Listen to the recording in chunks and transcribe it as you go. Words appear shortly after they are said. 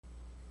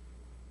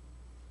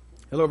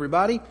Hello,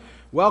 everybody.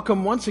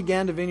 Welcome once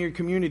again to Vineyard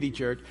Community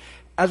Church.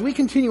 As we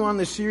continue on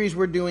this series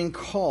we're doing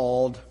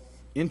called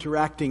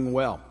Interacting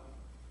Well.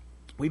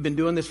 We've been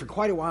doing this for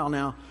quite a while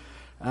now,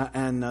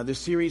 and this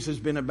series has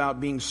been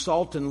about being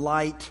salt and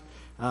light,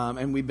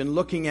 and we've been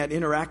looking at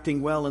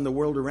interacting well in the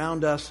world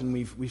around us, and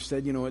we've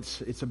said,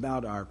 it's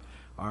about our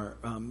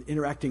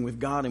interacting with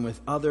God and with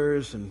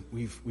others, and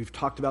we've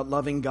talked about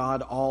loving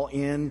God all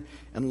in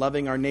and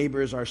loving our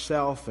neighbors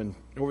ourselves. And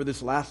over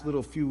this last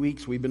little few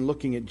weeks, we've been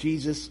looking at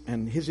Jesus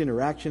and his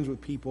interactions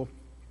with people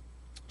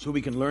so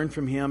we can learn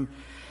from him.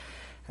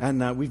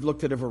 And we've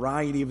looked at a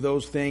variety of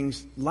those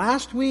things.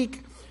 Last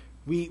week,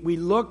 we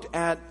looked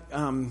at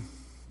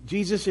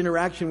Jesus'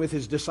 interaction with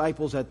his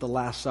disciples at the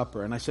Last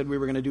Supper. And I said we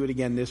were going to do it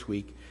again this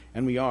week,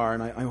 and we are.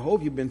 And I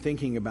hope you've been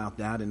thinking about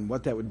that and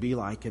what that would be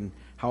like and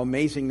how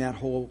amazing that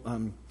whole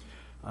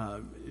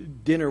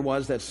dinner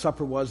was, that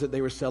supper was that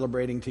they were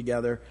celebrating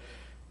together.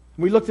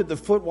 We looked at the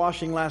foot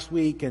washing last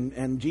week,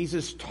 and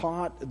Jesus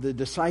taught the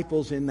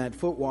disciples in that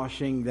foot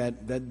washing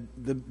that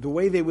the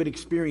way they would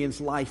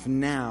experience life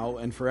now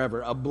and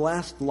forever, a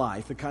blessed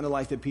life, the kind of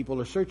life that people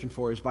are searching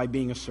for, is by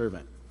being a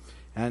servant.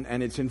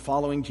 And it's in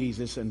following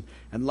Jesus and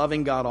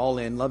loving God all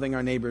in, loving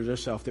our neighbors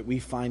ourselves, that we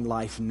find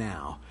life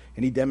now.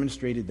 And he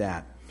demonstrated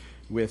that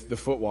with the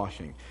foot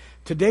washing.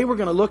 Today we're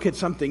going to look at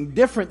something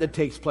different that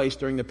takes place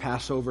during the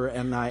Passover,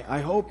 and I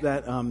hope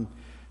that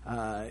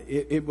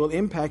it will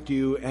impact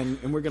you,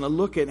 and we're going to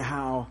look at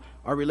how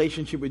our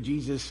relationship with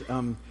Jesus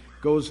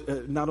goes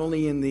not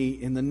only in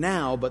the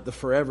now, but the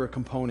forever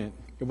component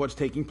of what's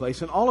taking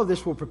place. And all of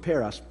this will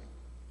prepare us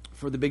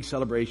for the big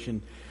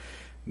celebration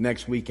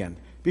next weekend.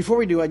 Before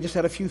we do, I just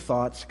had a few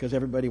thoughts, because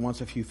everybody wants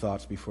a few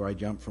thoughts before I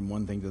jump from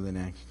one thing to the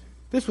next.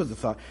 This was the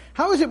thought.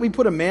 How is it we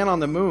put a man on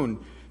the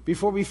moon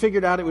before we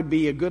figured out it would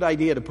be a good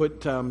idea to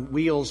put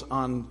wheels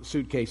on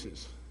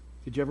suitcases?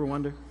 Did you ever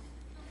wonder?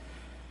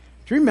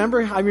 Do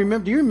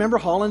you remember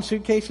hauling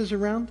suitcases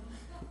around?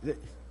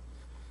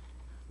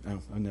 Oh,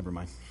 never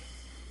mind.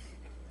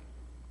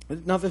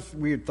 Another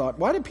weird thought.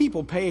 Why do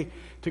people pay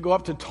to go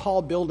up to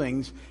tall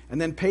buildings and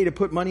then pay to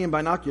put money in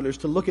binoculars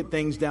to look at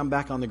things down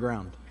back on the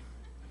ground?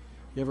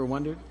 You ever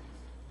wondered?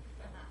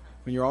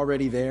 When you're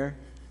already there?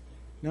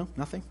 No?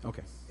 Nothing?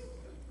 Okay.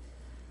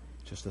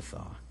 Just a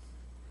thought.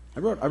 I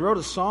wrote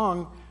a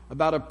song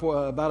about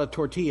a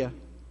tortilla.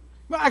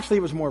 Well, actually,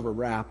 it was more of a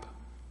rap.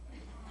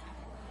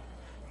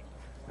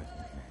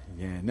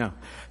 Yeah, no.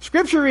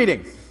 Scripture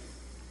reading.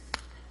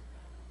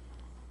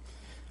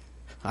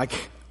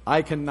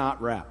 I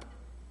cannot rap.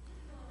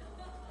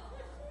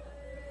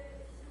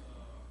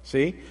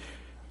 See?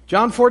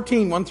 John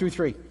 14, 1 through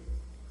 3.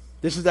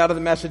 This is out of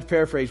the Message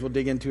paraphrase. We'll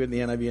dig into it in the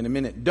NIV in a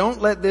minute.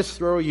 Don't let this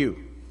throw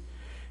you.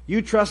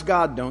 You trust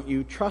God, don't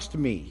you? Trust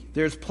me.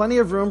 There's plenty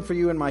of room for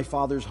you in my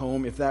Father's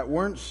home. If that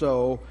weren't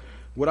so,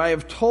 would I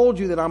have told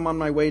you that I'm on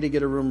my way to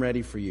get a room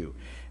ready for you?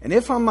 And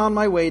if I'm on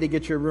my way to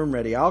get your room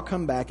ready, I'll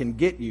come back and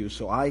get you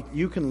so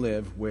you can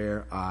live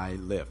where I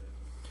live.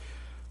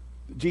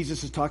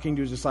 Jesus is talking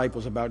to his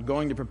disciples about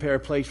going to prepare a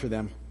place for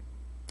them.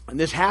 And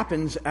this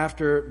happens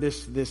after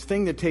this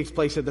thing that takes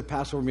place at the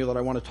Passover meal that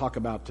I want to talk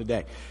about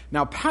today.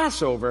 Now,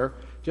 Passover,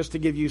 just to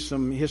give you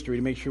some history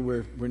to make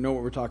sure we know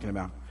what we're talking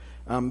about.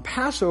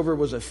 Passover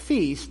was a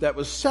feast that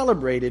was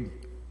celebrated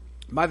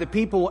by the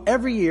people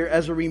every year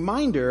as a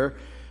reminder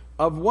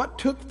of what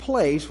took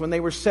place when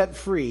they were set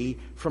free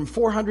from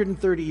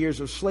 430 years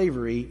of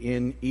slavery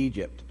in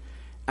Egypt.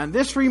 And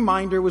this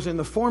reminder was in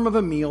the form of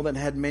a meal that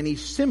had many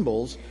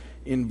symbols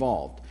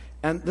involved.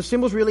 And the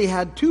symbols really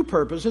had two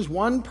purposes.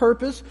 One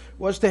purpose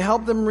was to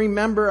help them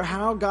remember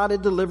how God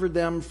had delivered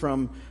them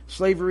from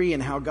slavery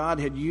and how God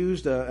had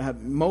used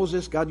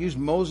Moses. God used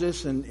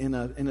Moses in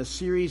a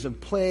series of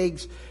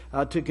plagues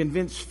to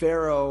convince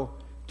Pharaoh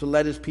to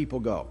let his people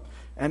go.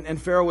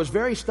 And Pharaoh was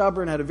very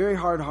stubborn, had a very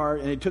hard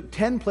heart, and it took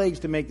 10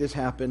 plagues to make this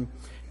happen.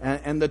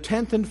 And the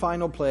 10th and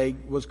final plague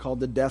was called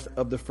the death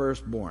of the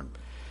firstborn.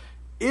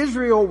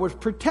 Israel was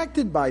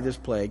protected by this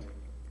plague.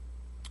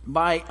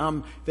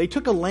 They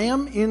took a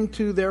lamb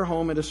into their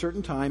home at a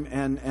certain time,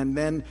 and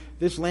then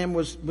this lamb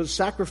was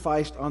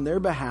sacrificed on their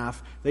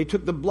behalf. They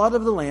took the blood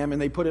of the lamb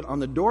and they put it on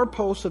the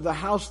doorposts of the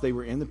house they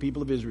were in, the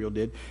people of Israel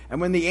did.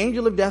 And when the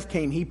angel of death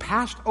came, he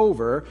passed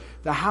over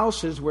the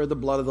houses where the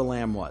blood of the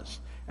lamb was,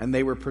 and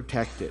they were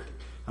protected.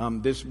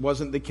 This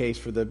wasn't the case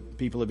for the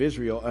people of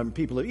Israel,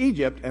 people of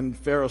Egypt, and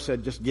Pharaoh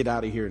said, just get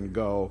out of here and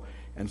go.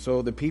 And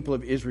so the people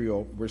of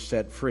Israel were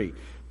set free.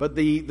 But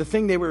the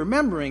thing they were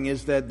remembering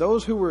is that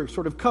those who were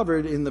sort of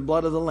covered in the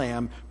blood of the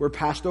lamb were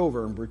passed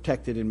over and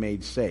protected and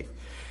made safe.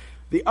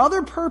 The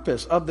other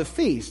purpose of the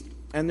feast,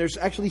 and there's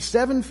actually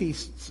 7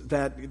 feasts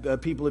that the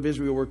people of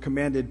Israel were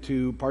commanded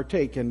to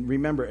partake and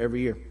remember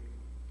every year.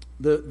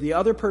 The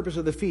other purpose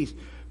of the feast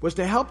was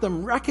to help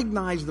them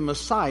recognize the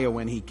Messiah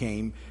when he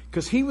came,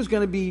 because he was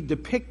going to be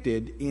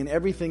depicted in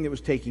everything that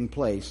was taking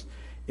place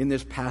in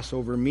this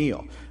Passover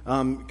meal.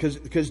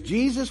 Because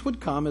Jesus would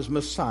come as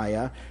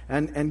Messiah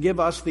and give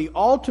us the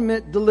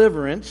ultimate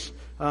deliverance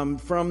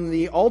from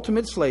the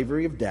ultimate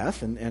slavery of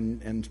death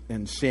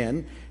and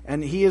sin.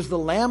 And He is the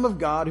Lamb of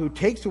God who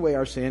takes away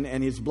our sin,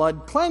 and His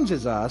blood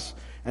cleanses us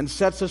and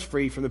sets us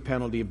free from the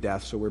penalty of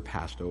death, so we're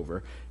passed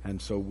over,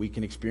 and so we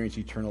can experience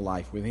eternal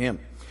life with Him.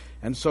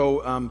 And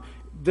so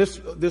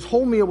this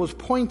whole meal was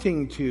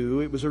pointing to,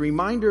 it was a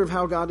reminder of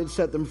how God had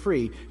set them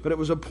free, but it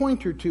was a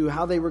pointer to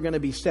how they were going to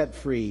be set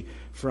free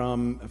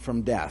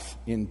from death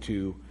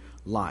into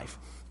life.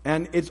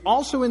 And it's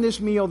also in this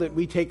meal that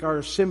we take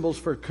our symbols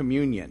for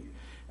communion.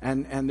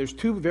 And there's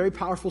two very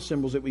powerful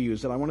symbols that we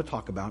use that I want to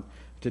talk about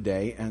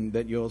today, and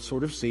that you'll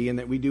sort of see, and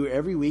that we do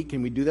every week,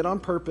 and we do that on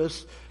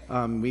purpose.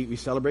 We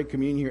celebrate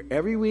communion here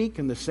every week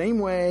in the same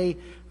way,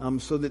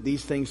 so that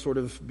these things sort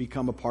of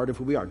become a part of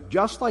who we are.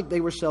 Just like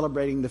they were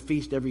celebrating the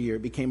feast every year,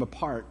 it became a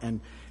part, and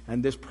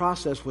this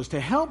process was to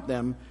help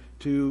them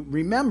to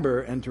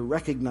remember and to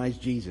recognize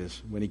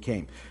Jesus when He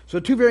came. So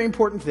two very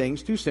important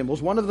things, two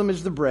symbols. One of them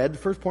is the bread. The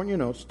first point in your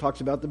notes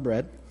talks about the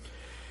bread.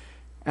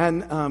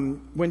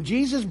 And when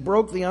Jesus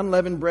broke the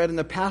unleavened bread in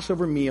the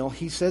Passover meal,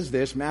 He says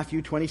this,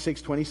 Matthew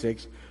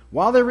 26:26.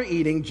 While they were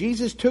eating,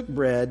 Jesus took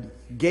bread,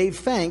 gave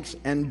thanks,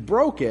 and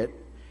broke it,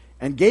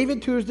 and gave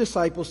it to His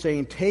disciples,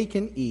 saying, "Take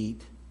and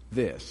eat,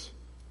 this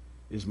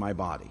is my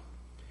body."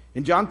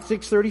 In John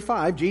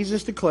 6:35,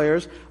 Jesus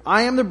declares,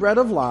 "I am the bread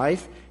of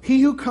life.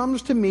 He who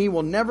comes to me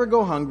will never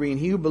go hungry, and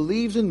he who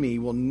believes in me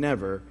will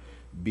never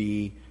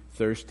be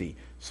thirsty."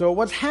 So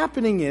what's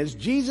happening is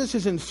Jesus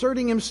is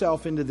inserting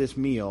Himself into this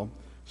meal,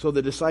 so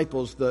the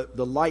disciples,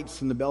 the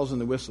lights and the bells and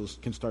the whistles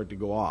can start to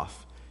go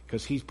off,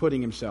 because He's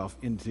putting Himself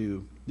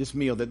into this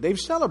meal that they've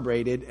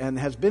celebrated and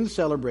has been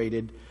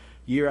celebrated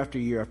year after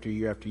year after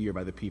year after year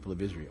by the people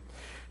of Israel.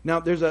 Now,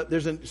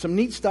 there's some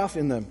neat stuff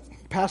in the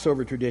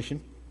Passover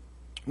tradition.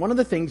 One of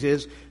the things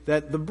is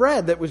that the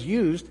bread that was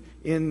used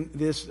in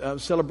this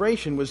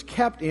celebration was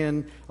kept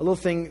in a little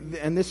thing,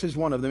 and this is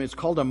one of them. It's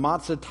called a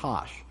matzah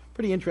tash.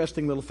 Pretty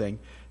interesting little thing.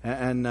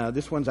 And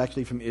this one's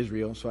actually from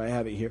Israel, so I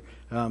have it here.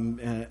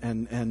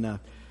 And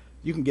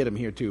you can get them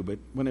here too, but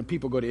when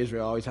people go to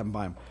Israel, I always have them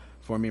buy them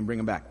for me and bring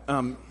them back.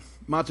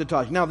 Matzah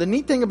tash. Now, the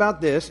neat thing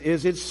about this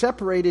is it's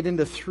separated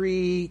into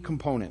three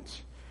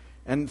components.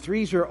 And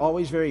threes are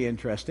always very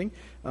interesting.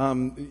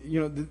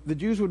 The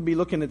Jews would be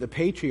looking at the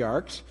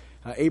patriarchs,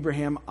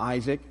 Abraham,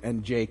 Isaac,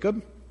 and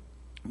Jacob.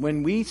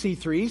 When we see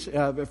threes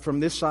from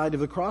this side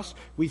of the cross,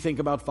 we think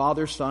about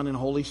Father, Son, and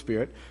Holy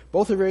Spirit.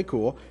 Both are very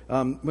cool.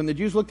 When the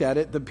Jews looked at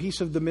it, the piece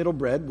of the middle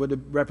bread would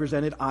have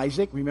represented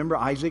Isaac. Remember,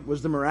 Isaac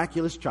was the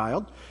miraculous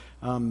child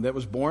that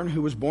was born,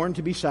 who was born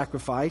to be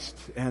sacrificed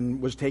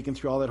and was taken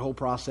through all that whole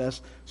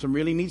process. Some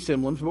really neat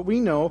symbols. But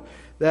we know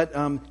that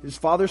his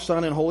Father,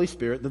 Son, and Holy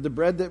Spirit, that the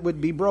bread that would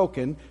be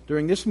broken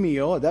during this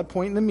meal, at that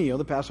point in the meal,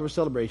 the Passover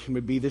celebration,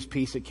 would be this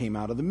piece that came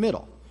out of the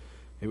middle.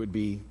 It would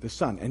be the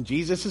Son. And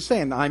Jesus is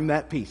saying, I'm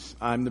that piece.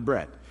 I'm the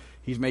bread.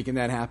 He's making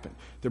that happen.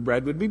 The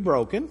bread would be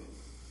broken.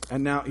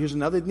 And now here's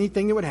another neat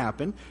thing that would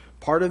happen.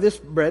 Part of this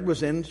bread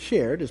was then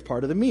shared as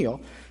part of the meal.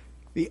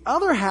 The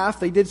other half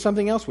they did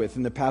something else with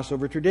in the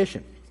Passover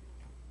tradition.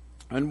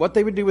 And what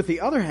they would do with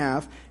the other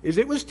half is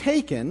it was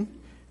taken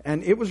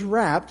and it was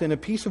wrapped in a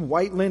piece of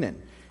white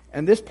linen.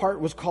 And this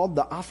part was called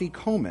the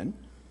afikomen.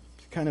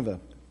 It's kind of a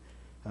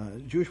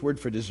Jewish word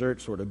for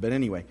dessert, sort of. But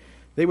anyway,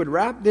 they would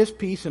wrap this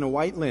piece in a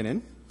white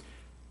linen,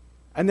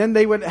 and then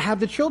they would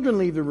have the children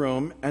leave the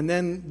room, and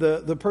then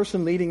the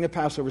person leading the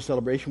Passover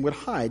celebration would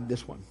hide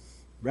this one,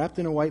 wrapped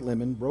in a white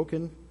linen,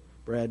 broken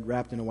bread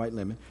wrapped in a white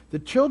linen. The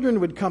children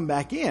would come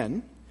back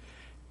in,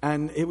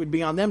 and it would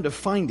be on them to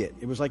find it.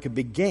 It was like a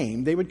big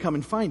game. They would come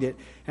and find it,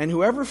 and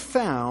whoever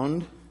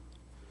found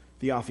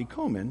the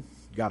afikomen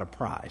got a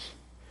prize.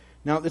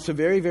 Now, it's a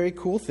very, very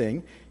cool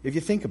thing if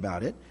you think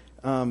about it.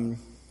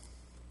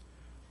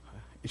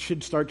 It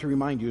should start to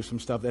remind you of some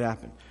stuff that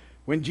happened.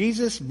 When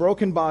Jesus'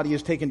 broken body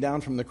is taken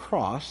down from the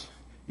cross,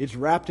 it's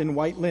wrapped in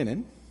white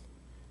linen,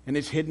 and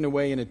it's hidden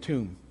away in a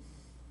tomb.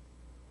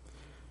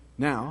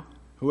 Now,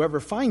 whoever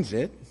finds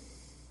it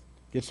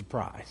gets a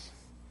prize.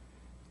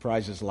 The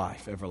prize is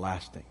life,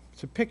 everlasting.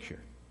 It's a picture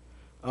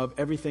of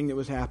everything that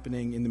was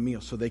happening in the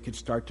meal, so they could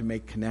start to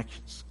make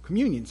connections.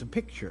 Communion's a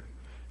picture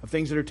of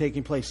things that are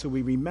taking place, so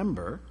we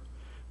remember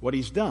what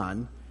He's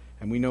done,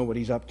 and we know what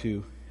He's up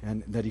to,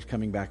 and that He's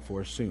coming back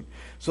for us soon.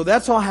 So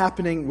that's all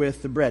happening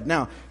with the bread.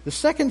 Now, the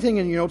second thing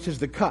in your notes is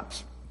the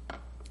cups.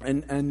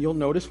 And you'll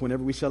notice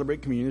whenever we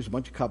celebrate communion, there's a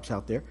bunch of cups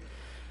out there.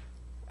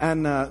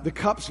 And the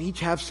cups each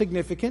have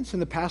significance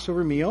in the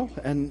Passover meal.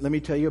 And let me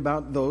tell you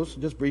about those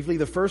just briefly.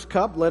 The first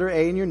cup, letter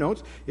A in your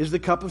notes, is the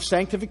cup of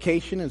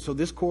sanctification. And so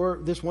this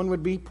one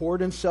would be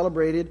poured and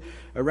celebrated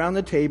around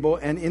the table.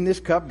 And in this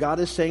cup, God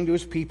is saying to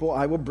His people,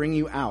 I will bring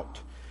you out.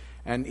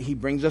 And He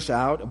brings us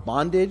out of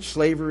bondage,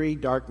 slavery,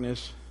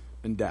 darkness,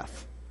 and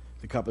death,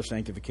 the cup of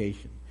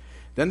sanctification.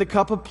 Then the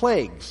cup of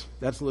plagues,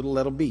 that's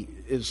little b,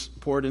 is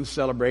poured and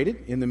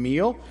celebrated in the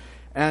meal.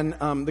 And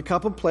the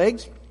cup of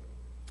plagues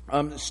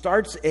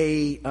starts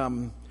a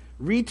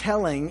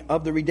retelling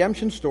of the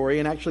redemption story,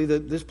 and actually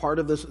this part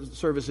of this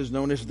service is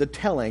known as the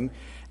telling.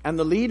 And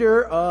the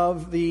leader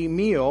of the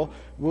meal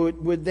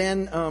would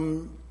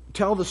then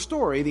tell the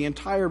story, the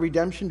entire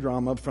redemption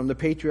drama from the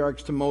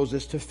patriarchs to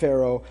Moses to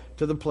Pharaoh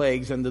to the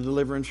plagues and the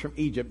deliverance from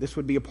Egypt. This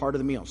would be a part of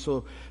the meal.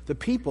 So the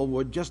people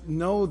would just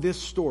know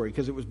this story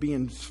because it was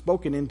being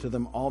spoken into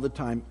them all the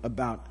time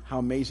about how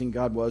amazing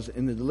God was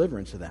in the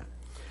deliverance of that.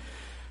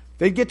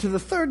 They'd get to the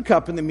third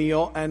cup in the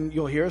meal, and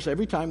you'll hear us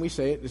every time we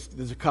say it,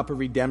 there's a cup of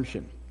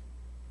redemption.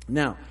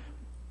 Now,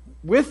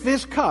 with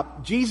this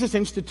cup, Jesus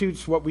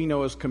institutes what we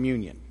know as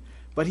communion.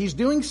 But he's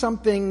doing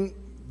something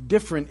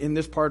different in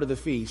this part of the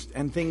feast,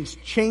 and things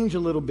change a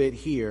little bit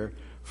here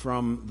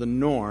from the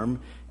norm.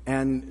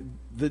 And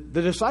the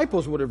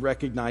disciples would have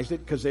recognized it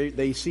because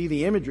they see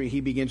the imagery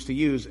he begins to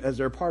use as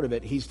they're part of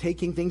it. He's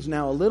taking things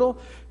now a little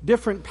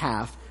different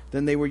path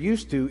than they were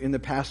used to in the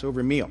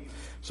Passover meal.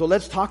 So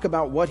let's talk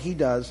about what he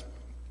does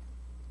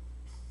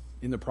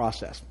in the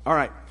process. All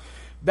right.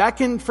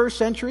 Back in first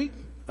century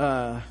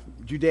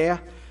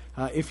Judea,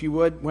 if you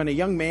would, when a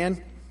young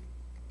man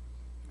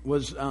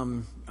was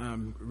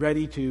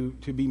ready to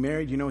be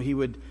married, he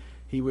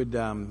would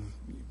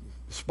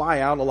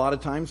spy out a lot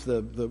of times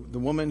the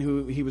woman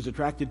who he was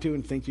attracted to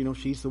and think,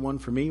 she's the one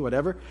for me,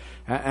 whatever.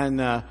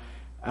 And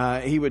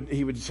he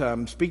would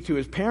speak to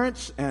his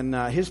parents, and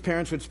his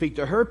parents would speak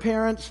to her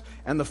parents,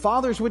 and the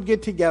fathers would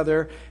get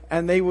together,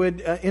 and they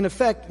would, in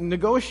effect,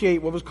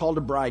 negotiate what was called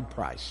a bride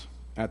price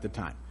at the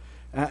time.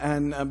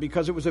 And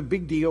because it was a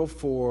big deal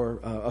for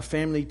a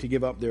family to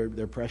give up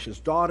their precious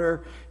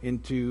daughter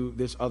into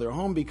this other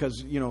home,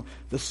 because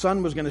the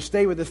son was going to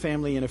stay with the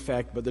family in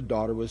effect, but the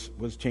daughter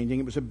was changing.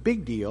 It was a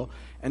big deal,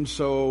 and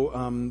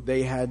so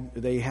they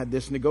had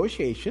this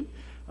negotiation,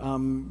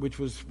 which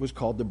was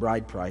called the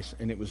bride price,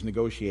 and it was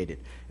negotiated,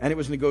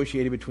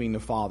 between the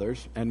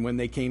fathers. And when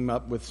they came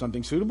up with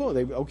something suitable,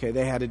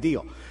 they had a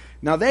deal.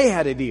 Now they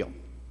had a deal.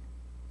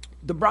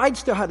 The bride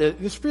still had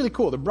it's really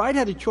cool. The bride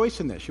had a choice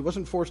in this. She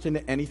wasn't forced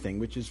into anything,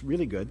 which is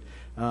really good.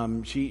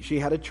 She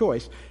had a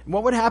choice. And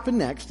what would happen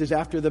next is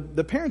after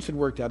the parents had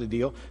worked out a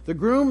deal,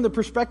 the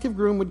prospective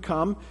groom would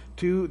come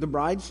to the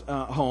bride's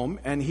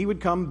home, and he would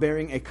come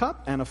bearing a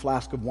cup and a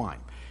flask of wine.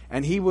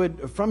 And he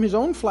would, from his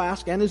own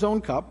flask and his own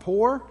cup,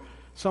 pour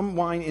some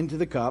wine into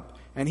the cup,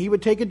 and he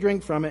would take a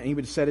drink from it, and he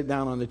would set it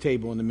down on the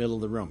table in the middle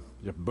of the room.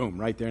 Just boom,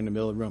 right there in the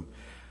middle of the room.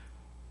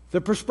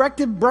 The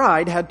prospective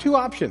bride had two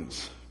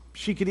options.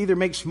 She could either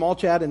make small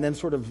chat and then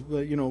sort of,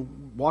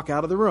 walk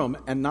out of the room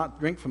and not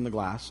drink from the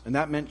glass. And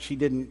that meant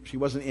she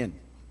wasn't in.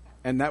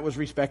 And that was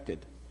respected.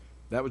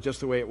 That was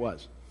just the way it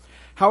was.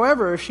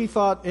 However, if she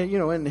thought,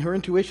 and her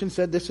intuition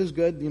said, this is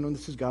good,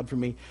 this is God for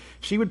me,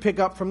 she would pick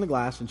up from the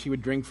glass and she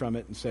would drink from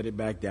it and set it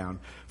back down.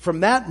 From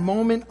that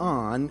moment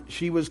on,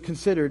 she was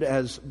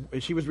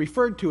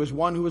referred to as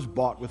one who was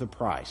bought with a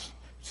price.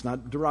 It's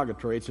not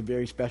derogatory. It's a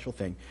very special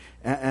thing.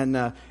 And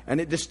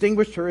it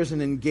distinguished her as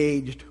an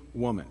engaged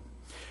woman.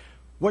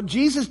 What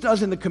Jesus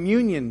does in the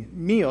communion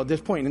meal at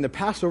this point, in the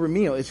Passover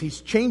meal, is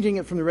he's changing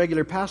it from the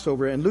regular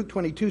Passover. And Luke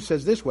 22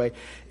 says this way,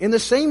 in the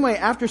same way,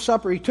 after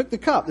supper, he took the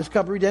cup, this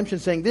cup of redemption,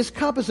 saying, this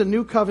cup is a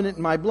new covenant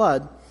in my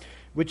blood,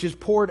 which is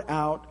poured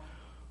out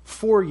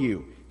for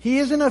you. He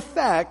is, in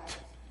effect,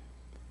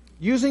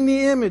 using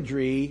the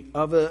imagery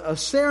of a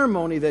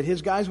ceremony that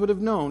his guys would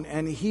have known.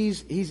 And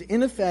he's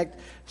in effect,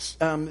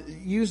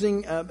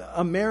 using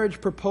a marriage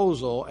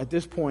proposal at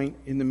this point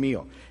in the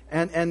meal.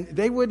 And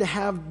they would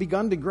have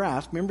begun to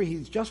grasp. Remember,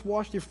 he's just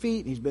washed their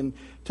feet. He's been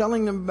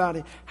telling them about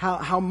it,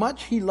 how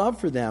much he loved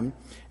for them,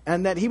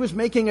 and that he was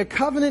making a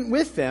covenant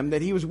with them,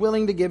 that he was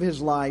willing to give his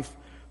life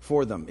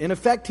for them. In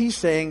effect, he's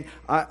saying,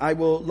 I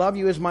will love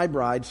you as my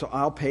bride, so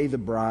I'll pay the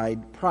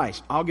bride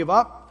price. I'll give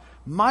up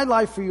my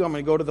life for you. I'm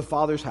going to go to the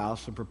Father's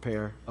house and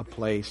prepare a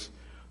place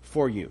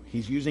for you.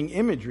 He's using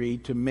imagery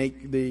to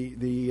make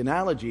the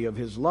analogy of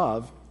his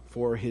love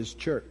for his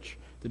church.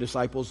 The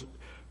disciples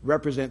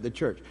represent the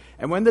church.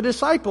 And when the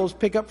disciples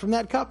pick up from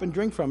that cup and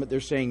drink from it, they're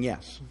saying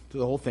yes to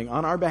the whole thing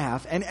on our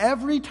behalf. And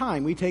every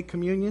time we take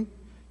communion,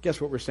 guess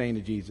what we're saying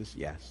to Jesus?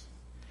 Yes.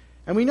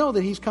 And we know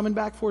that he's coming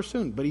back for us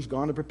soon, but he's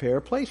gone to prepare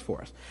a place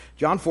for us.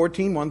 John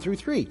 14,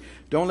 1-3.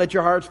 Don't let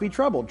your hearts be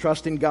troubled.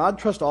 Trust in God,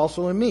 trust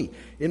also in me.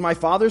 In my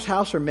Father's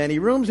house are many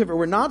rooms. If it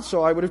were not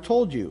so, I would have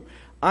told you.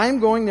 I am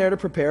going there to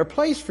prepare a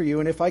place for you,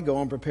 and if I go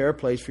and prepare a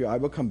place for you, I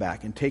will come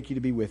back and take you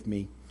to be with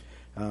me,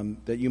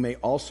 that you may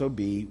also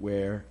be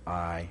where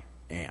I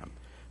am.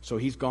 So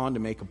he's gone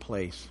to make a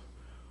place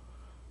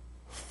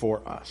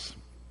for us.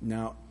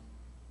 Now,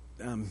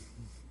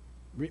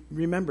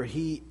 remember,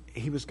 he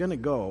was going to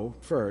go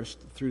first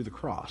through the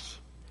cross,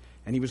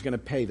 and he was going to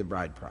pay the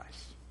bride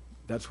price.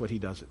 That's what he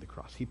does at the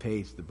cross. He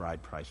pays the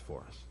bride price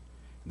for us.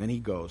 And then he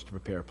goes to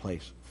prepare a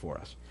place for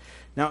us.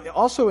 Now,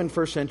 also in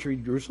first century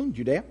Jerusalem,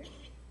 Judea,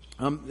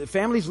 the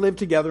families lived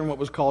together in what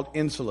was called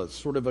insulas,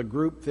 sort of a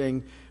group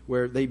thing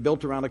where they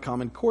built around a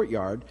common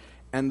courtyard.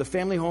 and the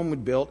family home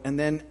would built, and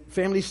then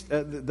families,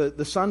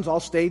 the sons all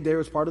stayed there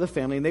as part of the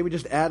family, and they would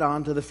just add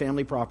on to the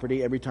family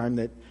property every time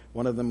that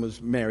one of them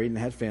was married and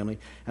had family.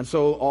 And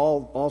so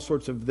all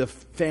sorts of the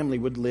family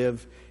would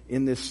live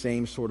in this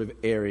same sort of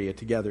area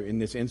together in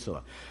this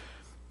insula.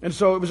 And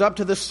so it was up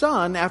to the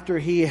son, after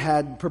he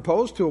had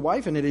proposed to a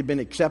wife and it had been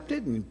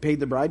accepted and paid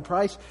the bride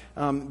price,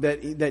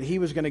 that he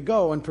was going to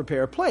go and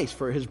prepare a place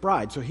for his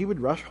bride. So he would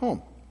rush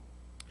home.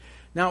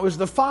 Now, it was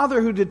the father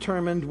who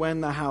determined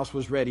when the house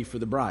was ready for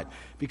the bride,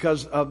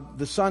 because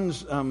the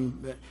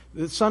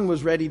son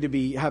was ready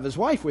to have his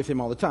wife with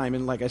him all the time.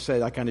 And like I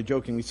said, I kind of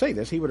jokingly say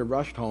this, he would have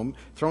rushed home,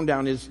 thrown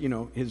down his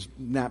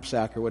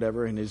knapsack or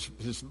whatever and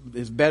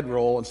his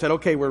bedroll and said,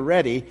 okay, we're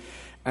ready.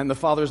 And the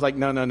father's like,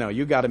 no,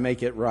 you got to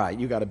make it right.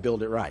 You got to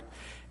build it right.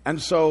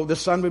 And so the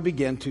son would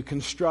begin to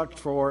construct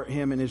for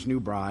him and his new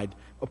bride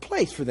a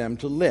place for them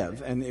to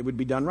live, and it would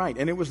be done right.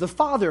 And it was the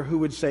father who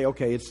would say,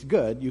 okay, it's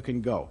good, you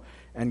can go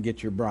and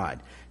get your bride.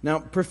 Now,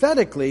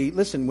 prophetically,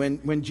 listen,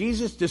 when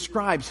Jesus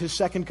describes his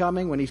second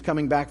coming, when he's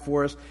coming back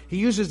for us, he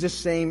uses this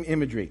same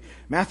imagery.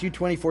 Matthew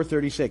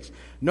 24:36.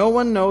 No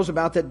one knows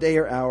about that day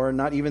or hour,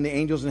 not even the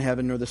angels in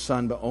heaven nor the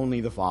Son, but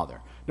only the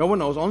Father. No one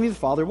knows, only the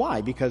Father.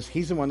 Why? Because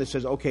he's the one that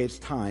says, okay, it's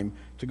time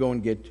to go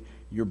and get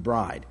your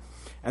bride.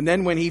 And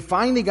then when he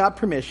finally got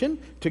permission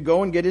to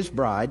go and get his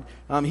bride,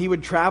 he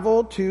would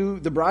travel to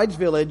the bride's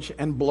village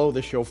and blow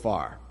the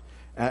shofar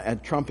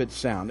at trumpet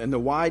sound. And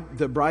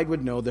the bride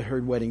would know that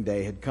her wedding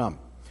day had come.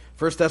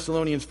 1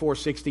 Thessalonians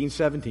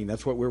 4:16-17,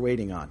 that's what we're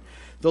waiting on.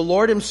 The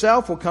Lord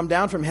himself will come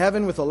down from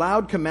heaven with a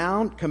loud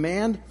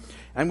command,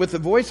 and with the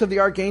voice of the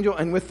archangel,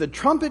 and with the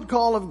trumpet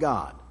call of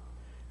God.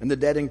 And the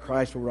dead in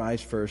Christ will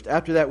rise first.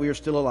 After that, we are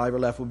still alive or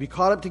left will be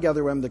caught up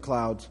together in the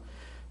clouds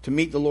to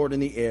meet the Lord in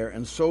the air,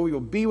 and so we will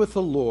be with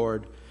the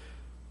Lord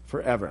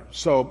forever.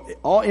 So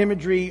all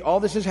imagery, all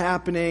this is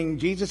happening.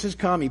 Jesus has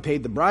come. He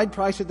paid the bride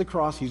price at the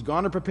cross. He's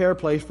gone to prepare a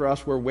place for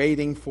us. We're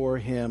waiting for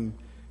him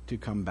to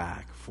come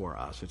back for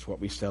us. It's what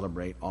we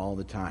celebrate all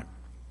the time.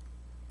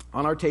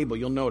 On our table,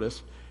 you'll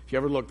notice, if you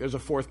ever look, there's a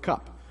fourth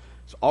cup.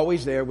 It's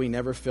always there. We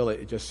never fill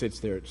it. It just sits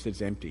there. It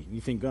sits empty.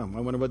 You think, I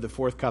wonder what the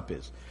fourth cup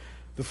is.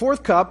 The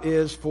fourth cup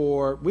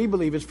we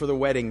believe is for the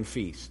wedding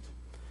feast.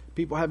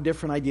 People have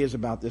different ideas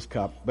about this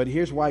cup, but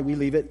here's why we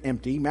leave it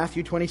empty.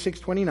 Matthew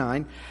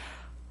 26:29.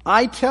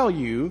 I tell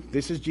you,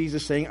 this is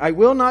Jesus saying, I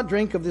will not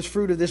drink of this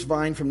fruit of this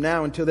vine from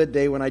now until that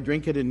day when I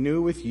drink it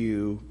anew with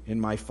you in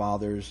my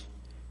Father's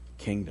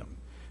kingdom.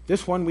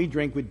 This one we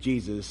drink with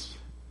Jesus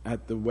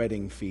at the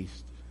wedding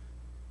feast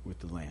with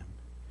the Lamb.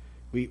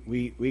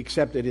 We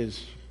accepted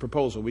his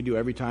proposal. We do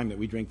every time that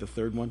we drink the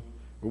third one.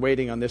 We're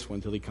waiting on this one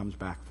until he comes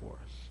back for us.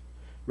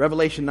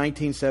 Revelation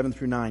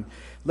 19:7-9.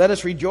 Let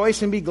us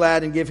rejoice and be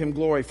glad and give him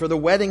glory, for the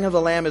wedding of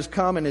the Lamb has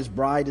come and his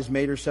bride has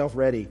made herself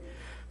ready.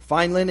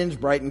 Fine linen,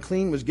 bright and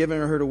clean, was given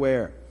her to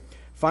wear.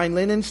 Fine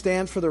linen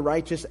stands for the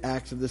righteous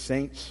acts of the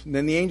saints. And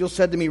then the angel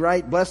said to me,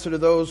 Write, blessed are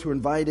those who are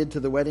invited to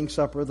the wedding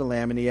supper of the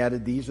Lamb. And he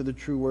added, These are the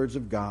true words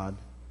of God.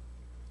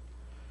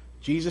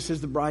 Jesus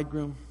is the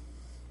bridegroom.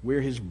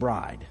 We're his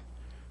bride.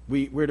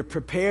 We're to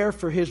prepare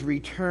for his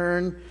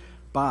return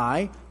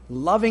by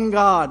loving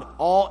God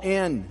all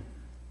in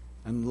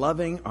and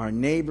loving our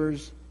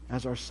neighbors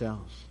as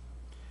ourselves.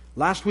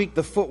 Last week,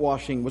 the foot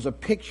washing was a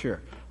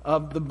picture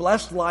of the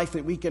blessed life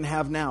that we can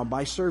have now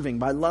by serving,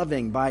 by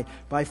loving,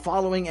 by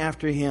following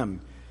after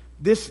him.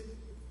 This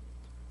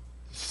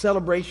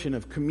celebration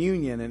of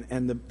communion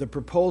and the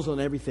proposal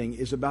and everything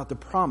is about the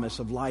promise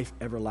of life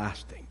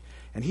everlasting.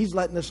 And he's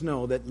letting us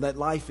know that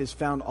life is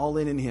found all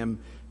in him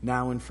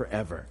now and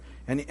forever.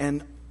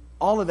 And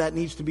all of that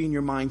needs to be in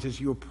your minds as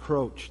you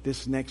approach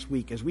this next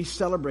week, as we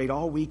celebrate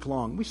all week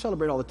long. We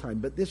celebrate all the time,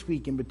 but this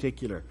week in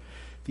particular,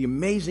 the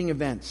amazing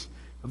events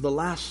of the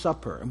Last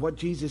Supper and what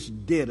Jesus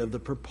did, of the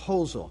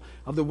proposal,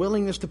 of the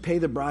willingness to pay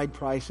the bride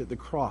price at the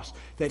cross,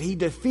 that he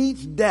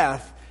defeats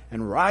death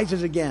and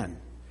rises again.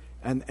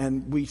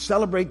 And we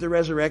celebrate the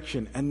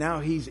resurrection, and now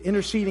he's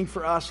interceding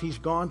for us. He's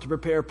gone to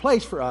prepare a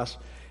place for us,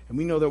 and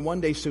we know that one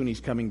day soon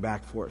he's coming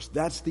back for us.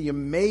 That's the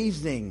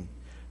amazing,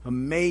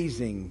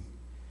 amazing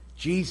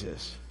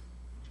Jesus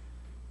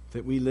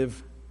that we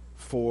live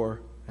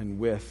for and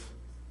with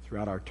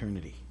throughout our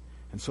eternity.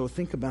 And so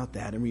think about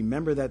that and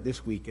remember that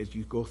this week as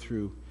you go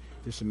through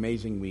this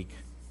amazing week,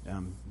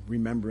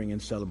 remembering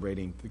and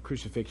celebrating the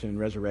crucifixion and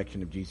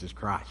resurrection of Jesus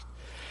Christ.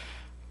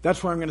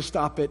 That's where I'm going to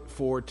stop it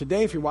for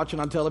today. If you're watching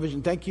on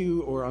television, thank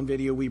you, or on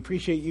video, we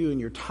appreciate you and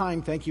your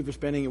time. Thank you for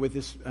spending it with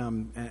us,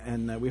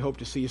 and we hope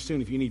to see you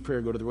soon. If you need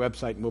prayer, go to the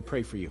website and we'll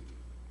pray for you.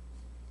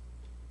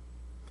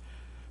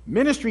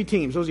 Ministry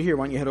teams, those are here.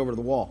 Why don't you head over to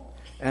the wall?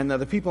 And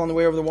the people on the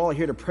way over the wall are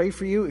here to pray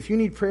for you. If you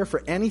need prayer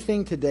for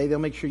anything today, they'll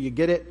make sure you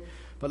get it.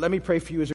 But let me pray for you as